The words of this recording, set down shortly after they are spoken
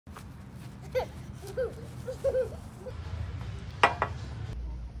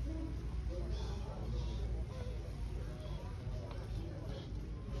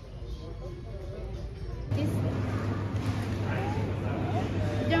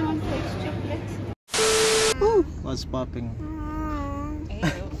What's popping?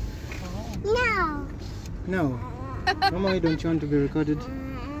 No. No. Mama, why don't you want to be recorded?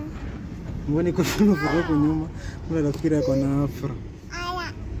 When you come over nyuma, mbona nafikiri yako na afro.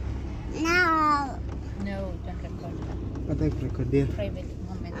 No. No, don't record. Hata kurekodia. Private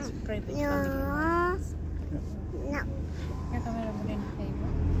moments, private family No. moments. No. Your camera wouldn't favor.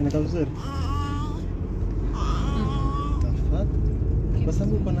 Inakaa vizuri? Tafadhali. Kwa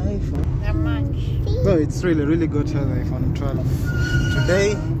sababu uko na iPhone. Not much. No, it's really good to have the iPhone 12.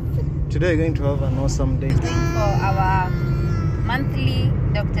 Today we're going to have an awesome day. Going for our monthly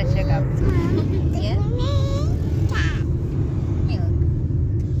doctor checkup. Yes? Milk.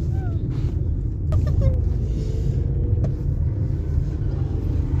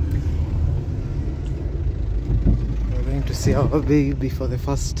 We're going to see our baby for the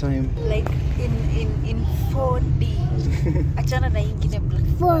first time. Like in 4D. Achana na ingine black.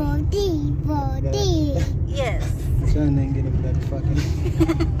 4D. Yes. Chana ingine black fucking.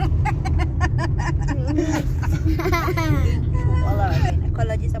 All our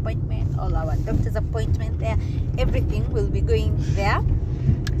gynecologist appointment, all our doctor's appointment there, everything will be going there.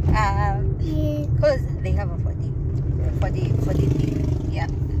 Because they have a 4D thing. Yeah.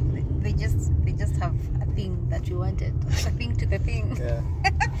 They just have a thing that we wanted. A thing to the thing. Yeah.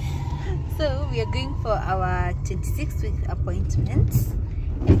 So we are going for our 26th week appointment,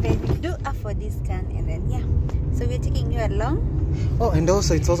 and then we do a 4D scan, and then yeah. So we're taking you along. Oh, and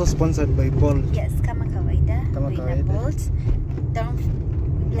also it's also sponsored by Bolt. Yes, kama kawaida. Kama kawaida. Bolt. Down,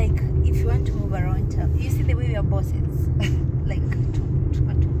 like if you want to move around town, you see the way your boss is. Like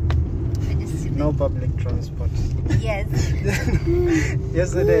I just see No public transport. Yes.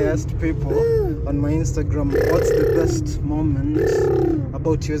 Yesterday I asked people on my Instagram what's the best moment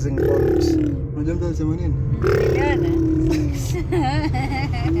about using Bolt. Unajua nasema nini?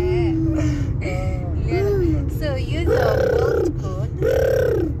 So use our Bolt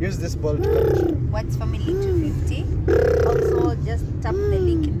code. Use this Bolt code. What's family 250. Also just tap the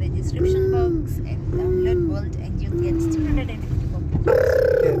link in the description box and download Bolt, and you'll get 250 points.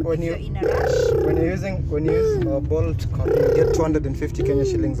 Yeah, If you're in a rush. when you use a Bolt card, you get 250 Kenya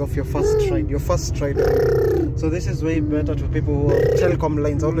shillings off your first ride. So this is way better to people who have telecom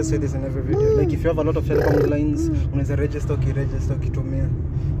lines. I always say this in every video. Like if you have a lot of telecom lines, unaweza register ukitumia.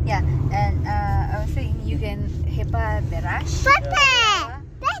 Yeah, and I was saying you can HEPA the rush. Papa.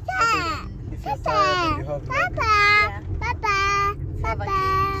 If you're tired and you have like,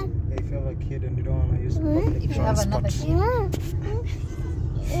 if you have a kid and you don't want to use public If you have another transport. kid.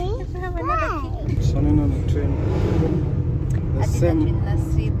 If you have another kid. So no, train. The I did same. that in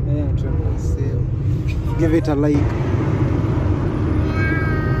last week. Yeah, train the same. Give it a like.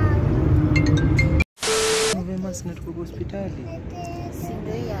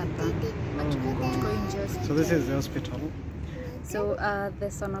 So this is the hospital. So the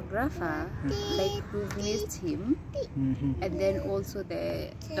sonographer, like we've missed him, and then also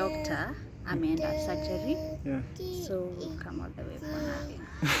the doctor, ameenda surgery. Yeah. So we'll come all the way for nothing.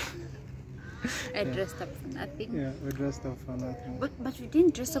 I dressed up for nothing. Yeah, we dressed up for nothing. But we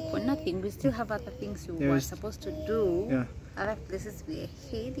didn't dress up for nothing. We still have other things we were supposed to do. Yeah. Other places we're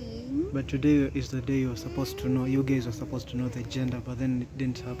heading. But today is the day you're supposed to know. You guys were supposed to know the gender, but then it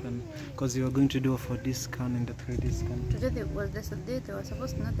didn't happen because you were going to do a 4D scan and the 3D scan. Today was the day they were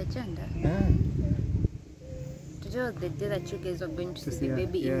supposed to know the gender. Yeah. Today was the day that you guys were going to see the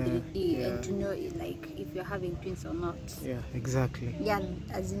baby in 3D and to know like if you're having twins or not. Yeah, exactly. Yeah,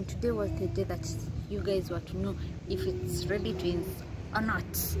 as in today was the day that you guys were to know if it's ready twins or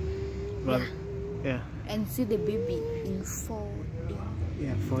not. Well, yeah. And see the baby in 4D.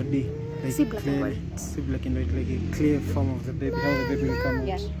 Yeah, 4D. Like See black and white. See black and white, like a clear form of the baby, how the baby will come out.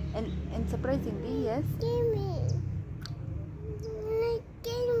 Yeah, and surprisingly, yes.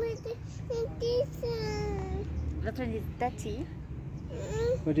 That one is dirty.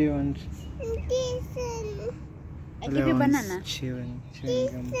 What do you want? I give you banana. Chewing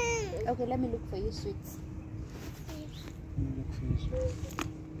gum. Okay, let me look for you sweets.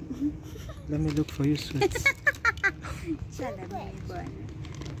 Let me look for you sweets.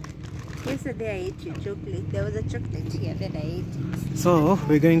 Yesterday I ate your chocolate. There was a chocolate here, then I ate it. So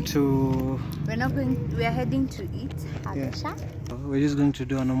we're going to We are heading to eat habesha. We're just going to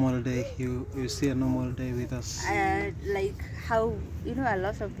do a normal day. You see a normal day with us. Like how, you know, a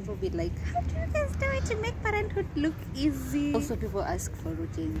lot of people be like, how do you guys do it to make parenthood look easy? Also, people ask for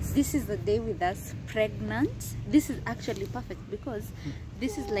routines. This is the day with us pregnant. This is actually perfect because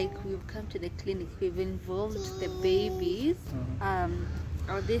this is like we've come to the clinic. We've involved the babies.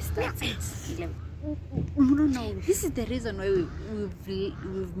 Or this starts at 11. No. This is the reason why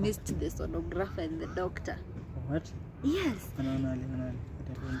we've missed the sonographer and the doctor. What? Yes. And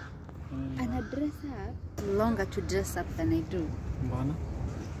I dress up longer to dress up than I do. Mbona?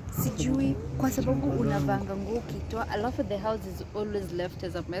 Sijui kwa sababu unavanga nguo kitwa. Alafu the house is always left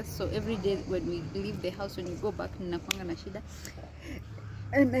as a mess. So every day when we leave the house, when you go back, ninakwanga na shida.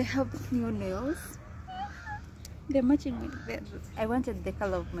 And I have new nails. They're matching with that. I wanted the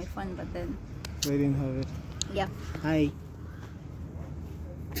color of my phone, but then We didn't have it. yeah. Hi.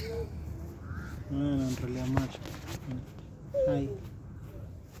 No, really much. Hi.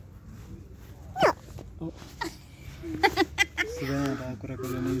 Oh. Sasa nataka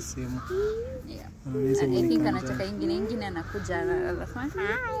kurekodi na simu. Yeah. I think anataka ingine anakuja anasema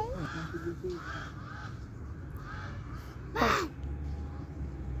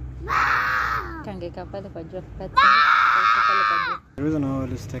kangeka pale kwa jua pale kwa jua. The reason I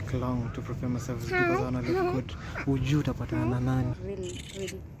always take long to prepare myself is because I want to look good. Ujui utapatana na nani?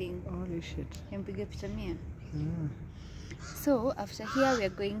 Really think. Holy shit. Mpige picha mia. So after here we are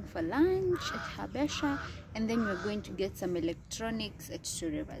going for lunch at Habesha, and then we are going to get some electronics at Two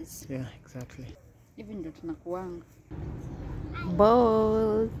Rivers. Yeah, exactly. Even ndo tunakuanga.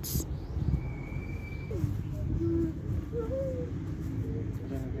 Bolt.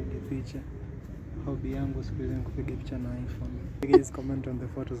 Picha. Hobby yangu siku hizi ni kupiga picha na iPhone. Guys, comment on the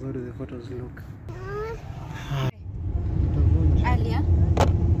photos. How do the photos look? Alia,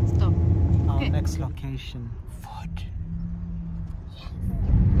 stop. Our next location, food.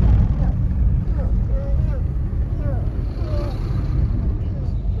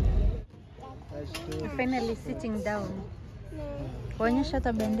 We're finally sitting down. Waonyesha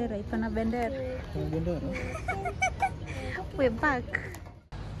hata bendera, iko na bendera. We're back.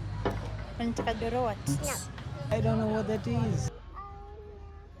 Unataka doro what? No. I don't know what that is.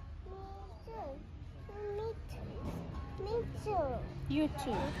 Me too. You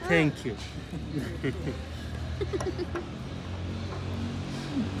too. Thank you.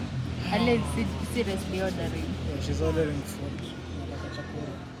 Alia is seriously ordering. Yeah, she's ordering food.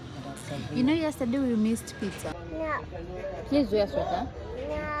 You know yesterday we missed pizza. No. Please wear sweater.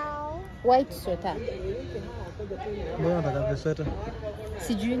 No. White sweater. Mbona nataka sweater?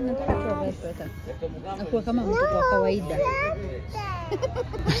 Sijui nataka tu vae sweater. Nakuwa kama mtu wa kawaida.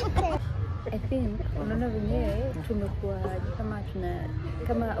 I think unaona wenyewe tumekuwa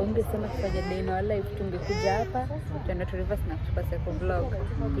kama ungesema tufanye day in our life tungekuja hapa tuende to reverse na tupase kwa vlog.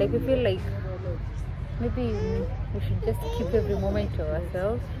 Like we feel like maybe we should just keep every moment to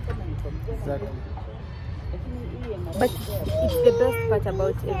ourselves. Exactly. But it's the best part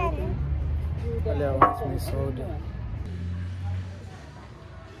about everything. Alia wants me soda.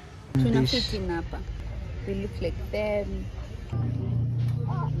 Tuna fit in hapa. We look like them.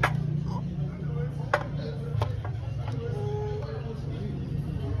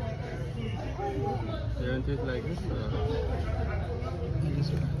 You want it like this? This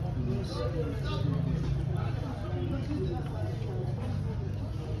one.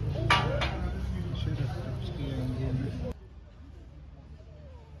 Should have again.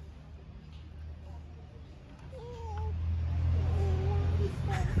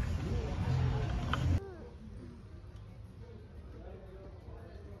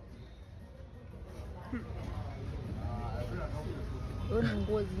 Ona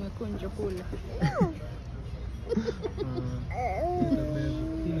nguo zimekunjwa kule.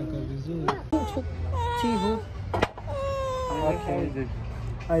 Inakaa vizuri. Chihu. Okay.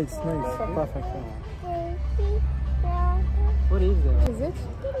 It's nice. Perfect. What is that? Is it?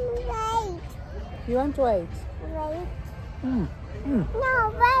 Wait. You want white? Wait. No,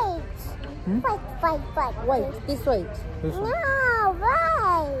 wait. White. This white. This one. No,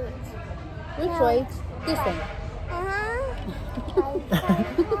 wait. Which white? This one.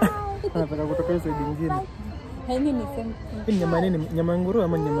 Nataka kutoka hizo nyingine. Haini ni same. Hii nyama nini? Nyama ya nguruwe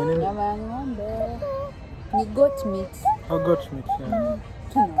ama nyama nini? Nyama ya ng'ombe. Ni goat meat. Oh, goat meat. Yeah.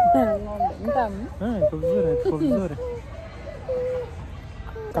 Ng'ombe. Mtamu. Iko vizuri, iko vizuri.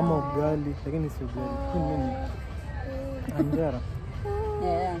 Kama ugali, lakini si ugali. Hii nini? Anjera.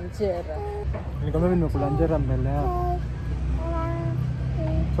 Anjera. Nikamwambia mimi nimekula anjera mbele yako.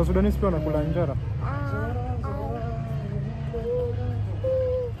 Sasa Sudanese pia wanakula anjera.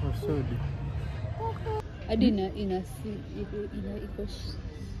 Sudi. Hadi iko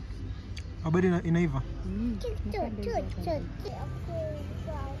Habari inaiva.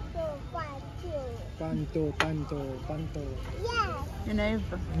 Panto. Yes.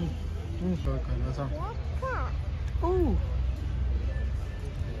 inaiva. Oh.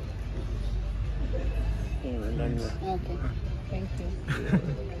 Nice. Okay. Thank you.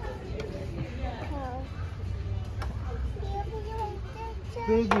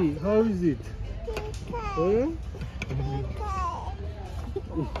 Baby, how is it?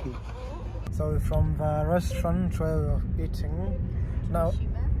 So from the restaurant where we were eating, now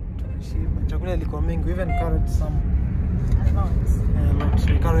chakula ilikuwa mingi. We even carried some. A lot. A lot.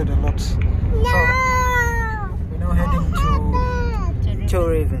 We carried a lot. So we're now heading to Two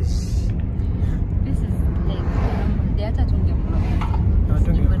Rivers. This is like the other tungeblock.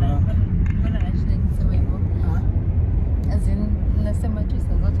 As in nasema tu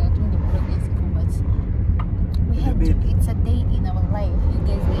saa zote tungeblock is too much. We had to, it's a day in our life. You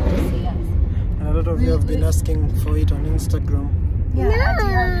guys need to see us. And a lot of you have been asking for it on Instagram. Yeah, how do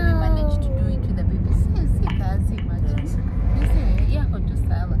we manage to do it with the baby? See, kazi imagine. You see, yeah, to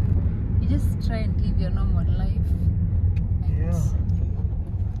sawa. You just try and live your normal life. And Yeah.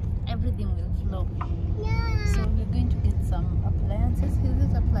 everything will flow. So we're going to get some appliances. Is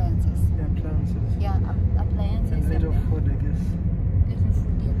it appliances? Yeah, appliances. Yeah, appliances. And a bit of food, I guess. Little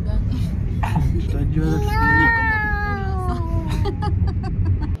food you're done. Tutajua that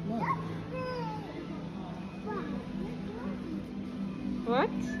What?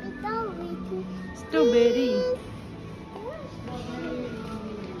 Strawberry.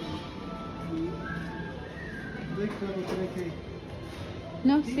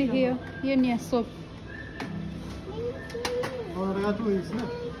 No, see here. Here near soap.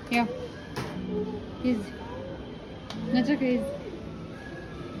 Yeah. Hizi. Nataka hizi.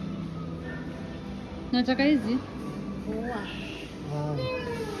 Nataka hizi. Wow,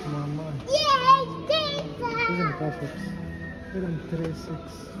 mama. Isn't perfect? Even 3-6.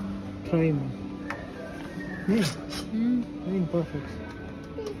 Try me. Yeah. I mean perfect.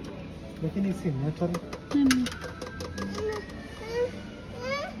 Lakini si natural.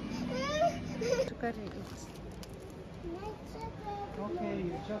 To carry it. Okay,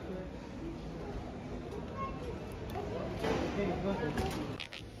 chocolate. Okay, perfect.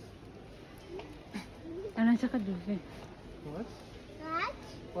 Anataka duvet. What?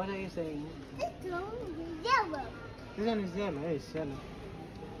 What are you saying? Yellow. This one is yellow. Hey, it's yellow.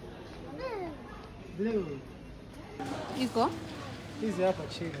 Blue. Iko? Hizi hapa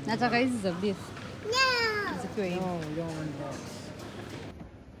chini. Nataka hizi za beef. No. Zikiwa hivi. No, we don't want that.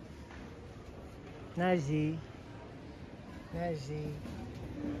 Nazi. This.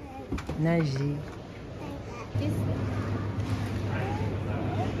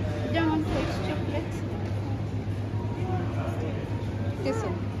 You don't want white chocolate? This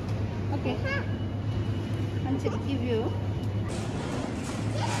one. Okay. Until I give you.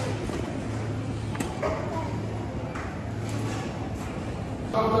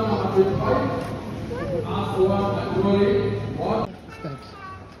 Start.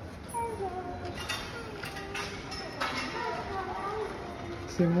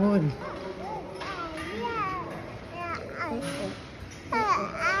 Simone.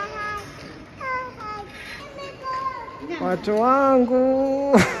 Watu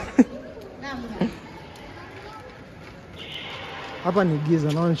wangu. Hapa ni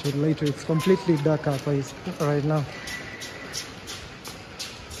giza, no one should lie to you. It's completely dark hapa right now.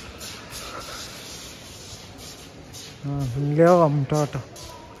 Nilioa mtoto.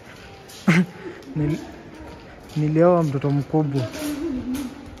 Nilioa mtoto mkubwa.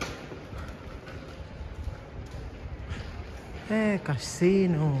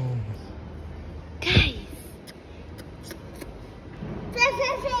 Casino. Guys.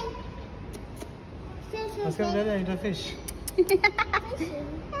 Nasikia mdada anaitwa fish.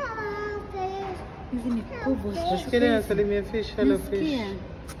 Hizi ni kubwa. Nasikia anasalimia fish. Hello fish. Nasikia.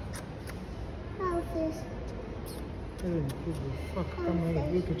 Hizi ni kubwa. Fuck, kama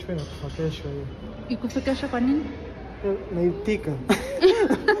hiyo kichwa inakufakesha hiyo. Ikufikisha kwa nini? Naipika.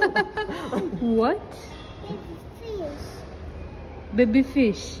 What? Baby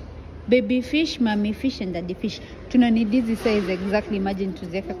fish. Baby fish, mommy fish and daddy fish. Tuna need hizi size exactly, imagine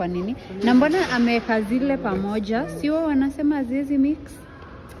tuziweke kwa nini? Na mbona ameweka zile pamoja? Sio wanasema haziwezi mix?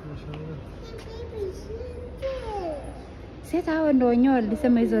 Si hata hao ndio wenyewe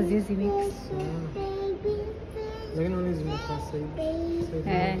walisema hizo haziwezi mix. Lakini wani zimekaa sahibi.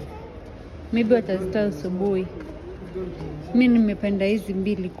 Maybe watazitoa asubuhi. Mimi nimependa hizi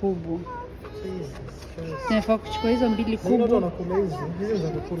mbili kubwa. Tunafaa kuchukua hizo mbili kubwa. Ndio wanakula hizi. Hizi za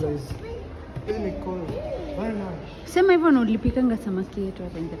kukula hizi. Really cool. Very nice. Sema hivyo na ulipikanga samaki yetu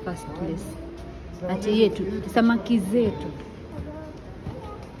hapa in the first place. Ati yetu, samaki zetu.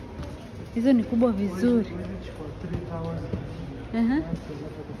 Hizo ni kubwa vizuri.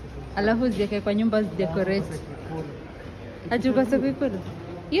 Alafu ziweke kwa nyumba zidecorate. Ati ukose kuikula?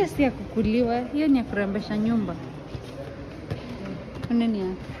 Hiyo si ya kukuliwa, hiyo ni ya kurembesha nyumba. Nini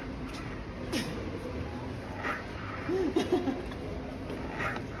hapa?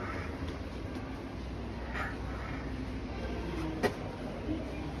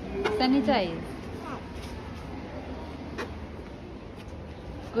 Sanitize.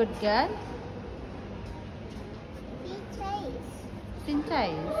 Good girl.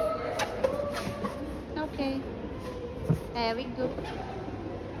 Sanitize. Okay. Very good.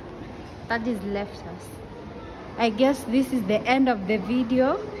 That is left us. I guess this is the end of the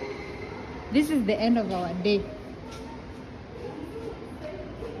video. This is the end of our day.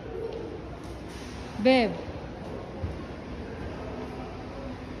 Babe.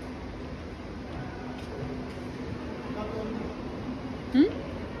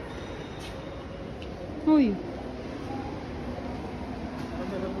 Huyu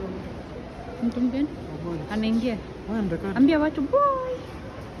mtu mgeni anaingia, ambia watu boy.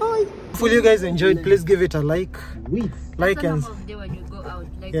 Hopefully you guys enjoyed. Please give it a like. Like and when you go out,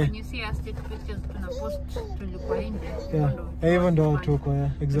 like when you see us take pictures, tuna post tulikuwa nje. Even though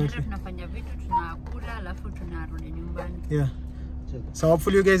tuko exactly. Tunafanya vitu, tunakula, alafu tunarudi nyumbani. So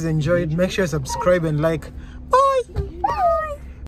hopefully you guys enjoyed. Make sure you subscribe and like. Bye.